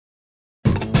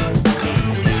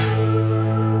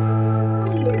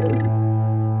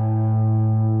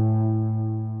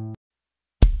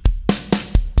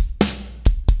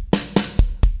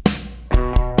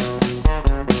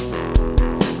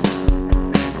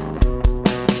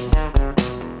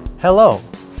Hello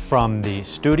from the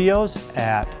studios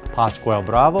at Pascual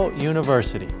Bravo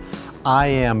University. I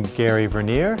am Gary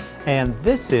Vernier and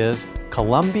this is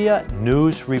Colombia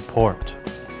News Report.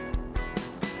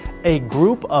 A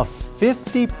group of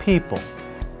 50 people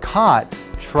caught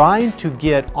trying to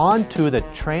get onto the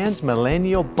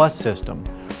Transmilenio bus system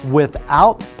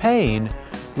without paying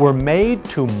were made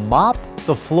to mop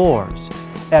the floors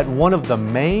at one of the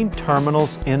main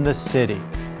terminals in the city.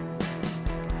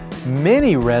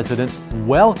 Many residents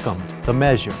welcomed the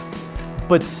measure,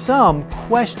 but some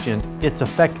questioned its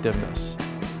effectiveness.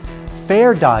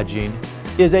 Fare dodging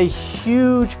is a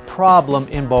huge problem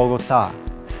in Bogota,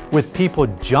 with people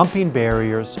jumping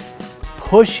barriers,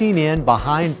 pushing in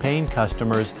behind paying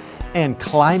customers, and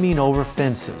climbing over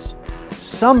fences,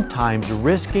 sometimes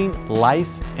risking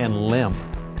life and limb.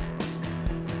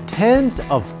 Tens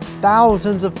of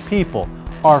thousands of people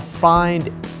are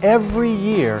fined every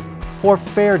year for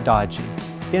fare dodging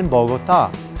in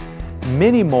Bogota.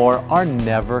 Many more are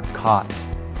never caught.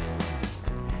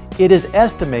 It is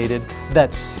estimated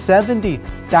that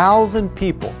 70,000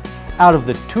 people out of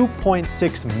the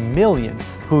 2.6 million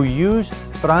who use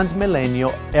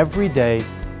Transmilenio every day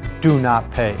do not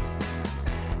pay.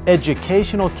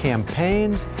 Educational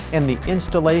campaigns and the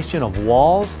installation of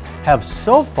walls have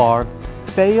so far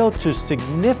failed to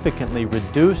significantly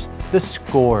reduce the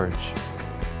scourge.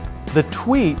 The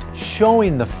tweet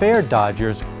showing the fare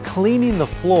dodgers cleaning the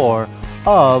floor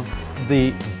of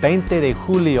the 20 de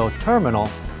Julio terminal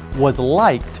was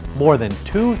liked more than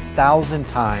 2,000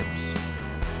 times.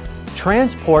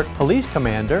 Transport Police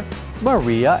Commander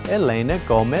Maria Elena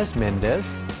Gomez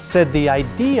Mendez said the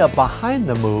idea behind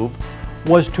the move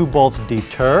was to both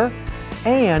deter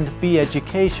and be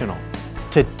educational,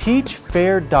 to teach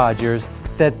fare dodgers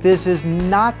that this is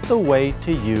not the way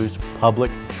to use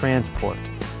public transport.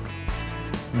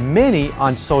 Many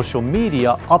on social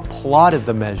media applauded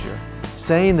the measure,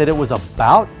 saying that it was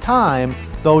about time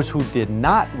those who did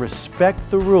not respect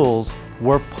the rules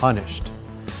were punished.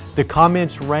 The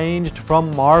comments ranged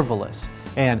from marvelous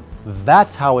and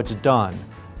 "that's how it's done"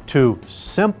 to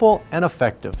simple and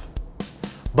effective.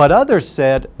 But others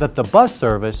said that the bus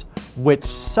service, which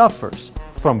suffers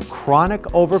from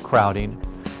chronic overcrowding,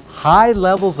 high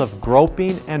levels of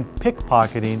groping and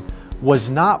pickpocketing, was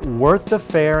not worth the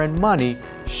fare and money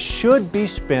should be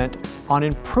spent on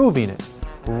improving it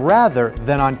rather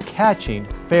than on catching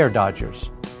fare dodgers.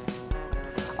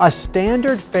 A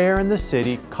standard fare in the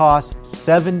city costs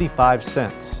 75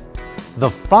 cents. The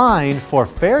fine for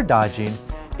fare dodging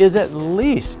is at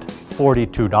least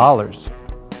 $42.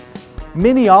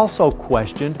 Many also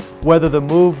questioned whether the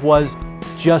move was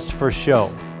just for show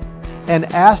and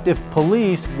asked if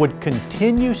police would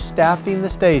continue staffing the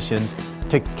stations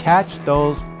to catch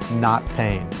those not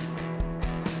paying.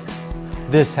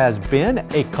 This has been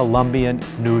a Colombian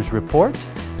News Report.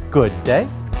 Good day.